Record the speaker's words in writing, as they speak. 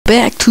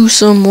back to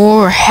some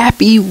more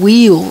Happy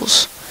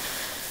Wheels.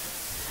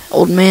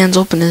 Old man's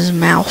opening his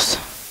mouth.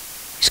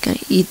 He's gonna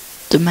eat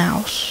the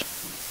mouse.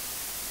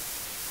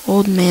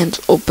 Old man's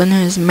opening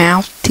his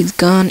mouth. He's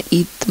gonna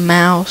eat the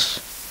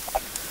mouse.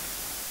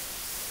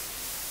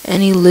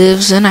 And he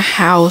lives in a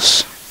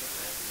house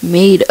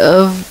made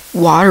of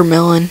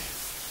watermelon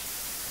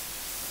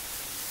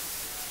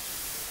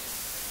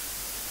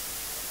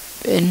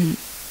and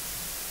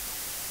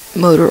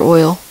motor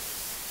oil.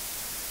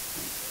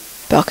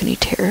 Balcony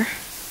terror.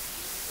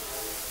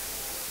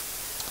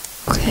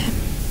 Okay.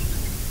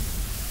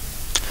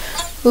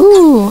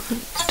 Ooh, I'm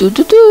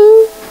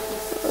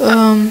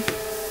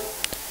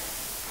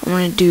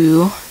gonna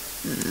do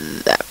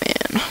that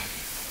man.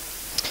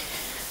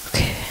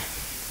 Okay.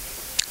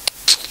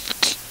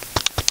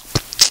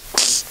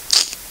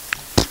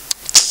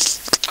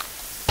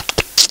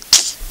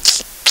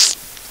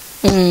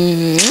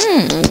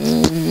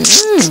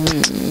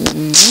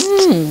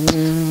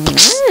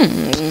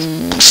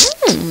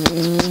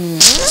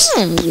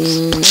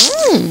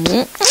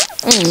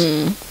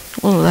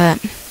 Look at that.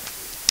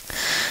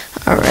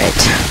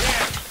 Alright.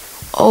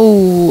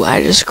 Oh,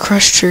 I just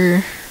crushed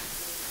her.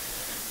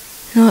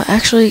 You know,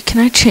 actually,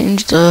 can I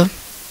change the...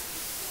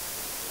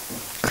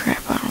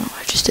 Crap, I don't know.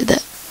 I just did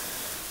that.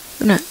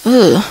 I'm gonna...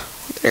 Look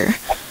at her.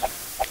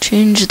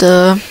 Change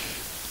the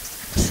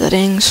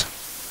settings.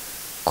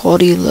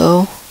 Quality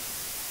low.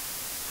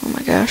 Oh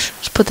my gosh.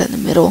 Let's put that in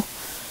the middle.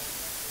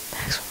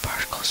 Maximum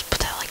particles. Put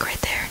that like right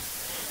there.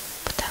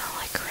 Put that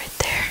like right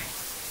there.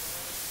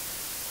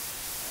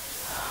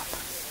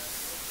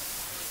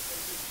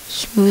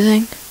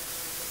 Smoothing.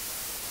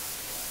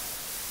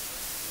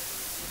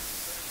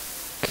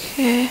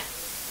 Okay.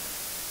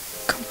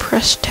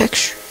 Compress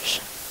textures.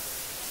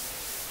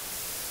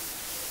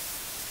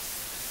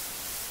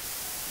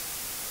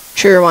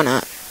 Sure, why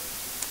not?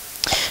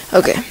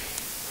 Okay.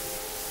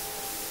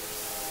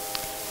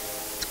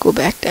 Let's go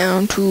back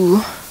down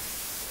to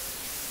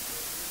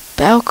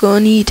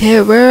balcony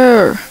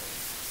terror.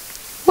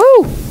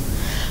 Woo!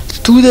 Let's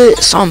do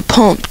this. I'm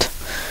pumped.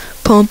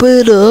 Pump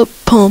it up,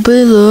 pump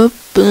it up.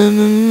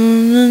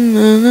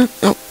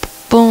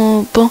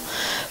 Wow,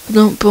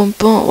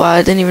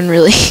 I didn't even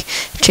really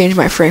change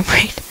my frame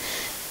rate.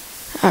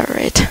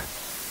 Alright.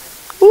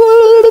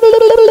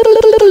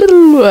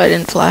 I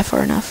didn't fly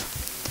far enough.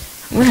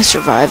 I'm gonna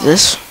survive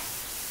this.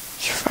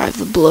 Survive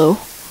the blow.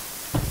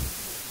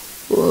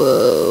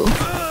 Whoa.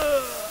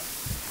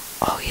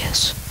 Oh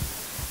yes.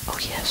 Oh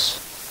yes.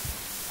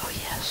 Oh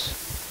yes.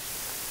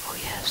 Oh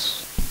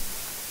yes.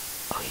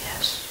 Oh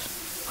yes.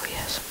 Oh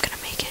yes. I'm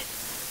gonna make it.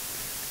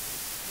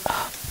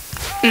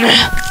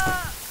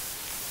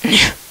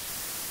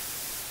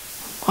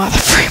 Wow, the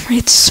frame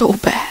rate's so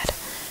bad.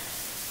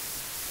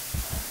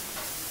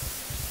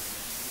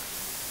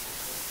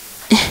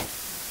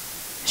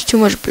 There's too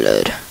much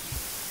blood.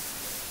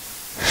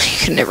 You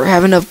can never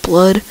have enough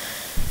blood.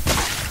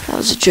 That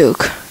was a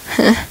joke.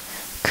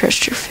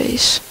 Crushed your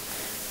face.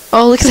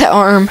 Oh, look at that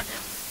arm.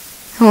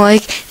 I'm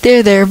like,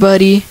 there,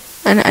 buddy.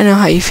 I know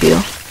how you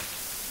feel.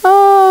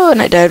 Oh,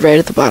 and I died right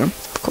at the bottom,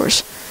 of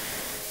course.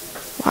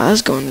 Wow, that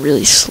was going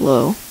really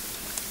slow.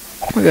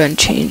 We're going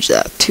to change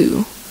that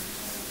too.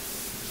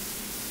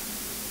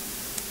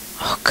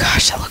 Oh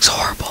gosh, that looks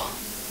horrible.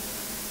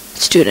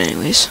 Let's do it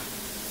anyways.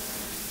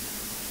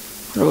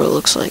 Wonder what it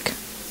looks like.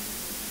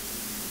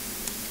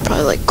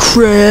 Probably like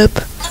crap.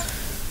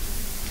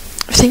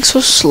 Everything's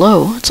so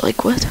slow. It's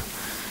like, what?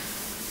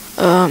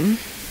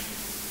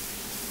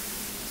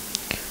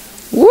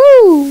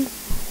 Woo!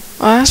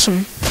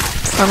 Awesome.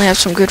 Finally have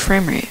some good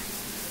frame rate.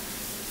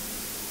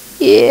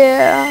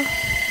 Yeah.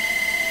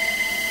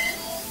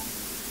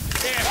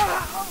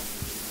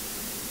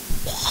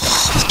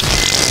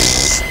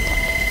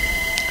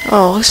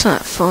 Oh, listen to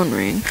that phone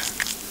ring.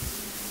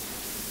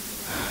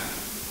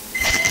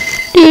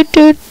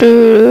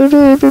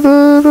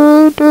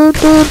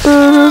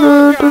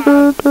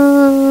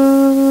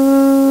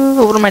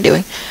 What am I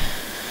doing?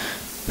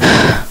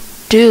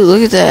 Dude,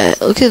 look at that.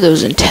 Look at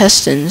those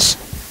intestines.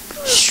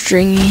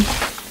 Stringy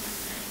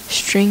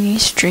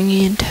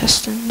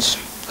intestines.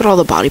 Look at all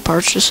the body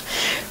parts just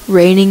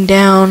raining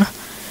down.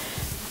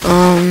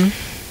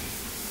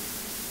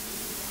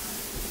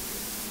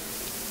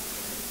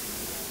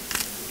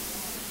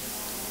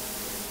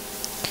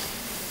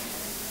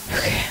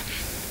 Okay.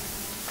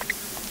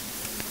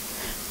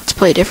 Let's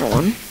play a different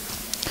one.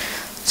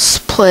 Let's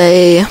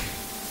play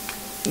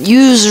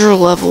user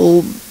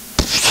level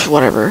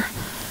whatever.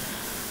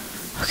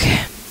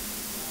 Okay.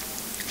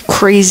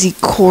 Crazy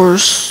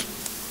course.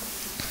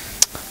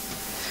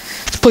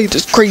 Let's play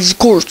this crazy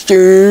course.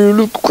 Yeah,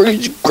 look,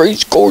 crazy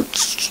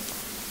course.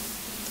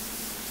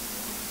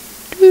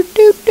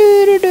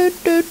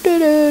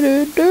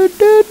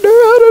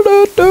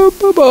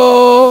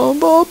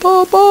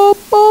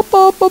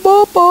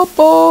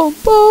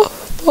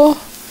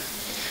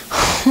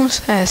 What's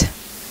that?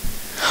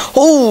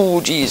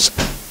 Oh, jeez.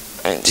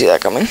 I didn't see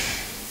that coming.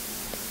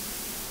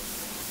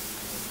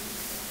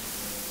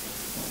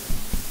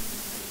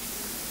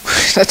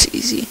 That's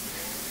easy.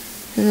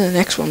 And the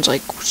next one's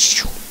like,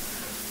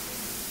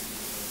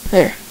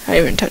 there, I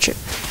didn't even touch it.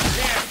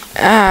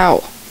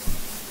 Ow.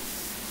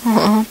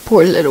 Oh,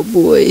 poor little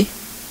boy.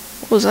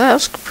 What was that? That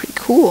was pretty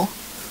cool.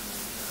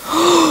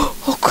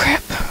 Oh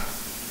crap.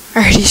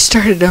 I already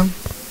started them.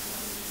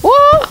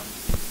 Whoa!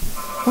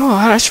 Oh,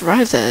 how did I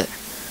survive that?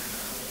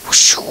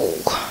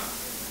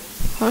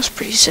 That was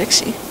pretty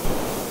sexy.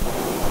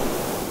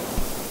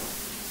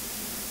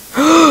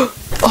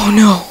 Oh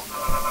no.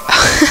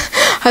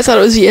 I thought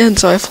it was the end,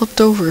 so I flipped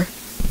over.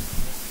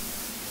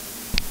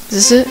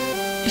 Is this it?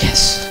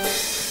 Yes.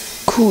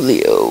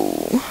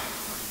 Coolio.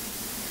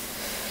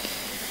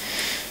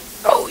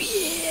 Oh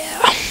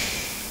yeah.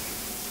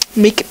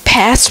 Make it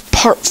past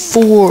part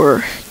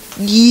 4.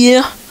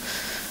 Yeah.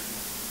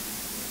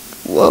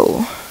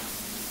 Whoa.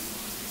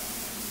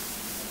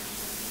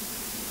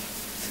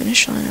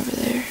 Finish line over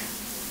there.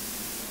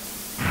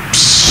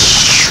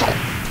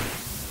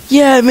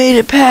 Yeah, I made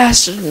it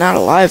past. Not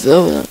alive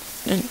though. I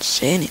didn't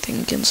say anything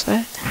against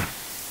that.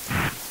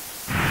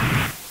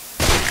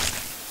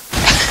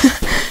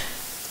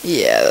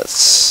 Yeah,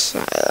 that's.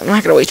 I'm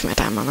not gonna waste my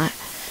time on that.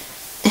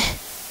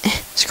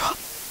 Let's go up.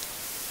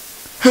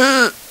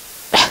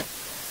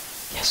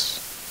 Yes.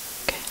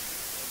 Okay.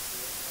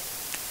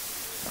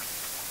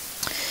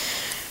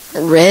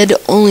 Red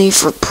only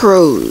for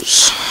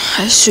pros.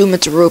 I assume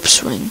it's a rope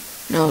swing.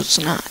 No, it's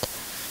not.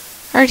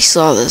 I already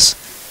saw this.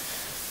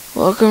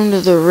 Welcome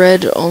to the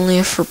red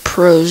only for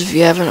pros. If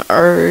you haven't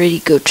already,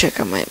 go check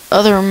out my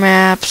other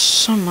maps.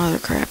 Some other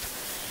crap.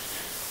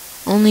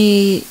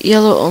 Only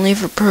yellow only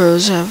for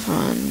pros. Have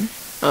fun.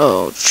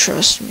 Oh,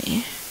 trust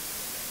me.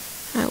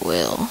 I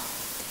will.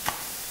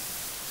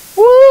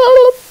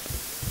 Whoop.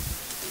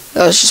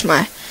 That was just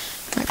my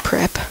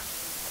prep.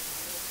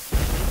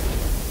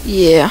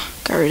 Yeah,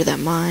 got rid of that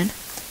mine.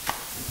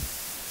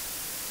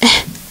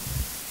 I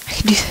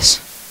can do this.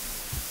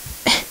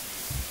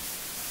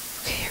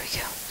 Okay, here we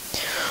go.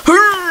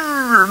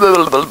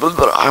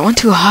 I went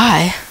too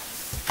high.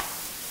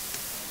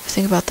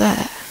 Think about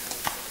that.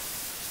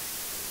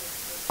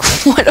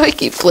 Why do I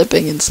keep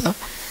flipping and stuff?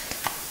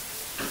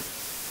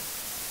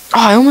 Oh,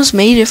 I almost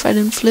made it if I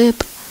didn't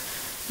flip.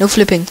 No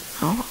flipping.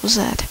 Oh, what was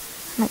that?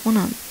 I don't want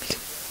to make a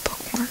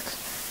bookmark.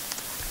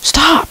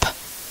 Stop!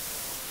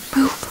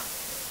 Move.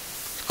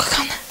 Click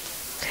on that.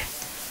 Okay.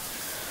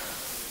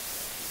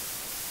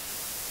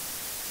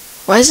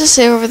 Why does it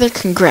say over there,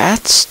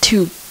 congrats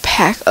to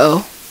Pack?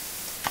 Oh.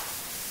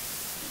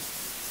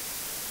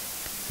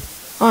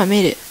 Oh, I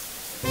made it.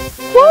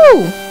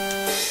 Woo!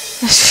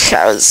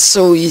 That was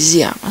so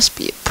easy. I must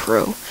be a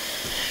pro.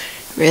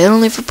 Red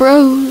only for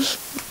pros.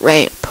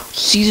 Ramp.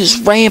 See this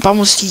ramp? I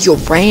want to see your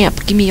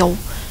ramp. Give me your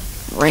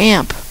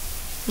ramp.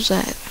 What's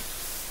that?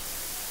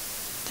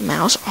 The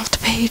mouse off the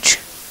page.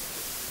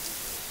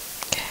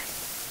 Okay.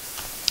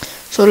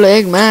 So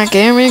like my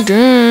camera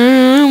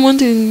girl. 1,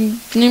 2,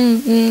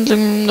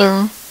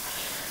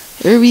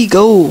 here we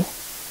go.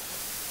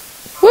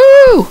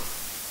 Woo!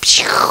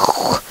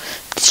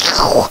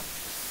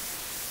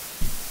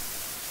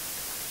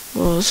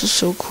 Oh, this is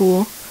so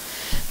cool.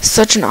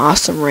 Such an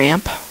awesome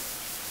ramp.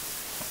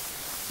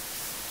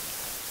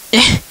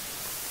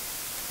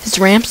 His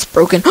ramp's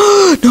broken.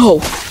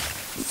 No!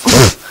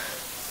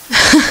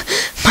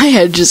 My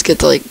head just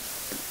gets like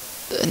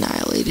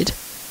annihilated.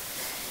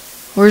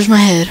 Where's my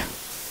head?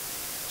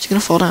 Is it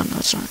gonna fall down? No,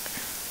 it's not.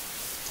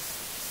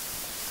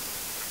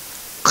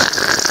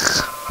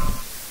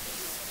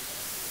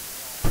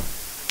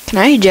 Can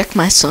I eject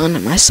my son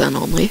and my son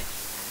only?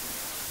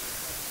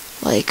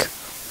 Like,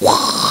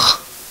 oh,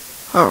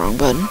 wrong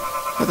button.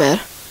 My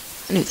bad.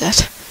 I knew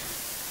that.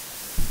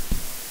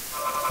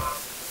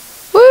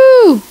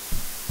 Woo!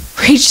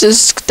 Reach the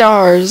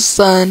stars,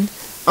 son.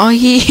 Oh,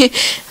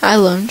 I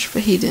lunged,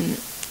 but he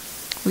didn't.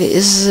 Wait,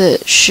 is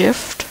it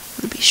shift?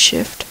 Would it be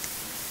shift?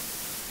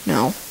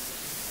 No.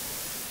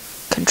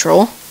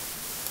 Control?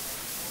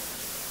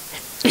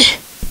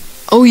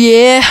 Oh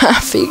yeah, I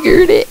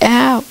figured it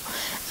out.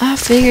 I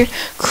figured.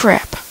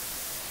 Crap.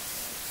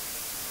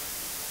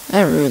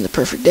 That ruined the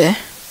perfect day.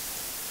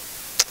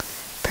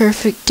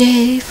 Perfect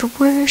day for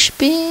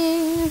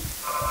worshiping.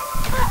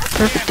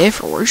 Perfect day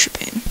for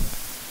worshiping.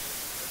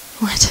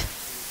 What?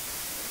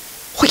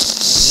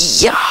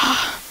 Yeah.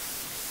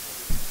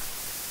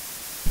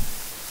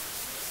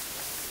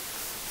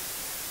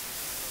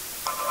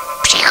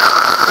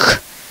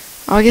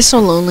 Oh, I get so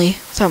lonely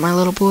without my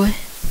little boy.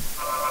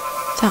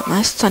 Without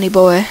my sunny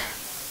boy.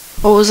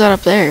 What was that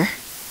up there?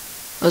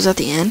 Was that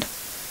the end?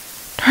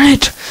 Darn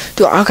it!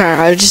 Dude, okay,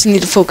 I just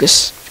need to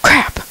focus.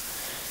 Crap!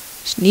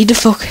 Just need to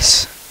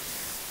focus.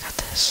 Got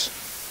this.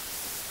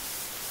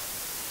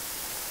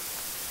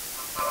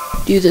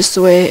 Do this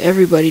the way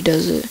everybody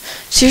does it.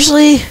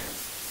 Seriously?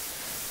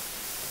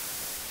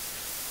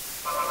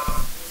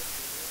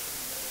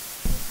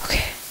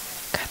 Okay,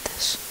 got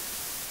this.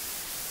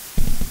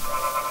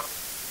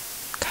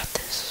 Got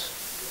this.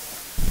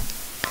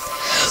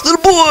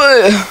 Little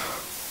boy!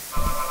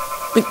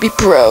 Make me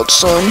proud,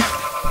 son.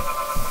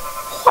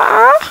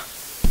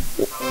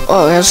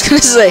 Oh, I was gonna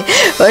say,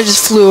 if I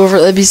just flew over,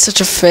 that'd be such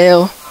a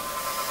fail.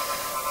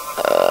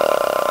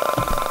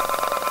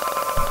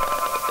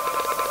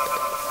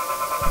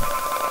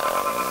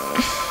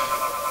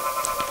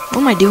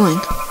 What am I doing?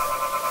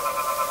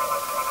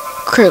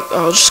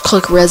 I'll just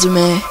click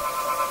resume.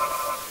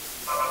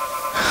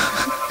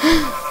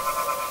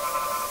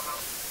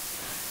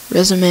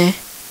 Resume.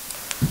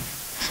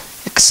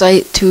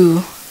 Excite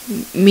to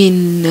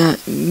mean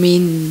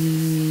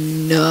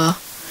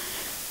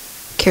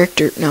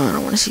character. No, I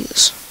don't want to see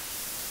this.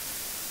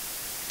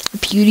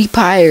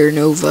 PewDiePie or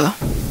Nova?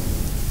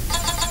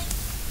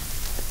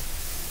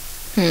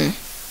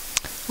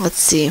 Let's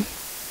see.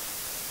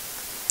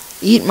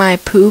 Eat my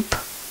poop.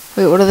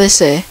 Wait, what do they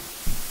say?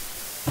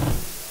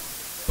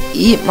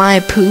 Eat my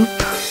poop.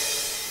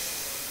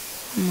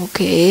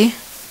 Okay.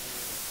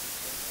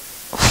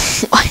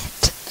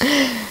 What?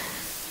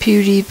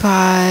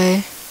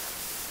 PewDiePie.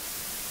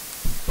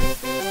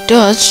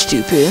 Duh, that's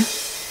stupid.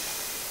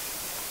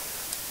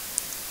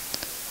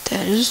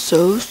 That is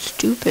so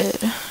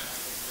stupid.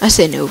 I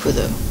say Nova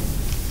though.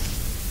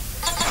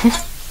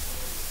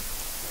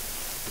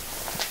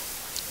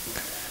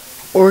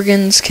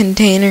 Organs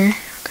container.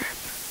 Crap.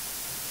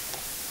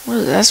 What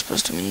is that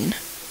supposed to mean?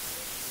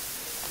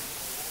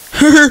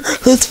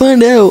 Let's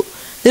find out.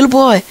 Little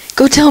boy,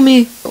 go tell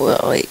me. Well,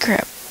 wait,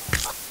 crap.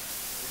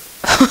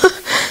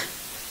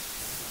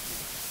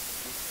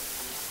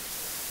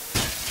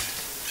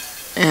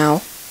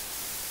 Ow.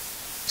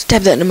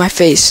 Stab that into my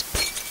face.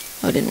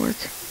 Oh, it didn't work.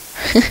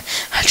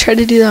 I tried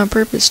to do that on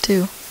purpose,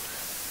 too.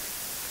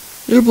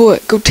 Little boy,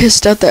 go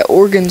test out that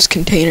organs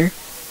container.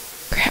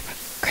 Crap,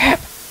 crap,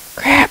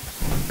 crap,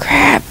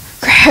 crap,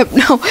 crap.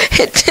 No,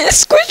 it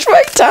squished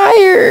my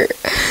tire.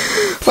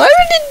 Why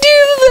would it do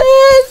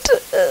that?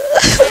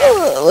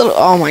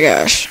 Oh my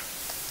gosh.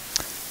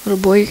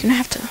 Little boy, you're gonna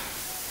have to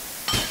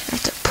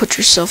put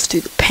yourself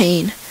through the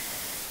pain.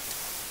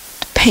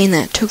 The pain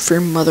that it took for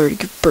your mother to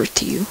give birth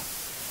to you.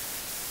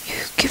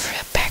 You give her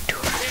that back to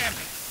her.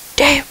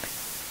 Damn.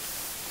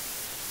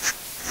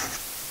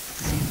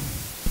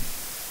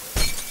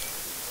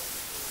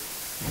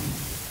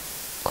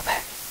 Go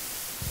back.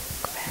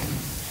 Go back.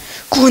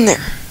 Go in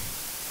there.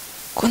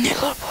 Go in there,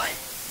 little boy.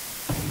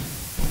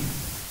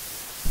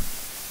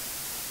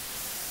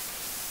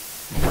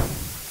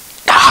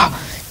 Ah!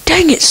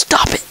 Dang it,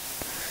 stop it.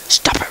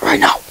 Stop it right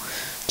now.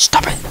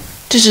 Stop it.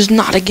 This is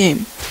not a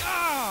game.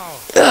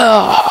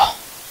 Ugh.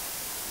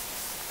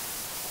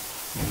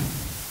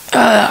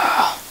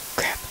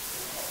 Crap.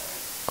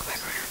 Go back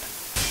around.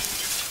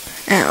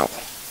 Ow.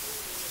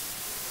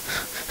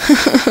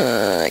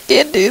 I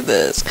can't do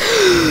this.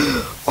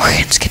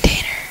 Organs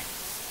container.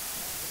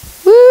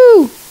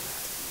 Woo!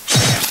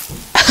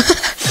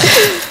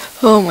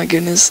 Oh my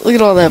goodness. Look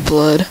at all that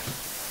blood.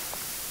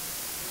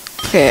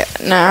 Okay,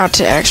 now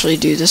to actually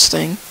do this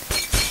thing.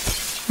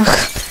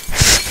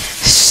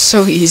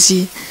 So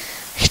easy.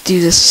 I could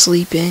do this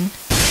sleeping.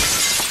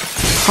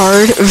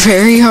 Hard,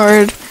 very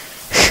hard.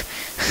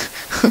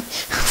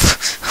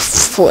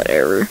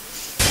 Whatever.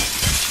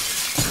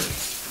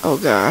 Oh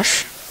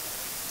gosh.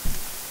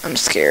 I'm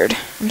scared.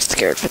 I'm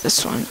scared for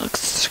this one. It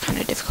looks kind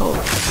of difficult.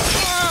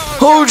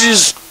 Oh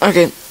jeez.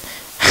 Okay.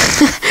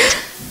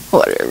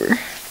 Whatever.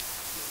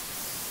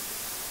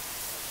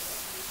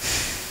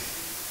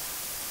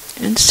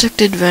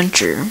 Insect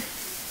adventure.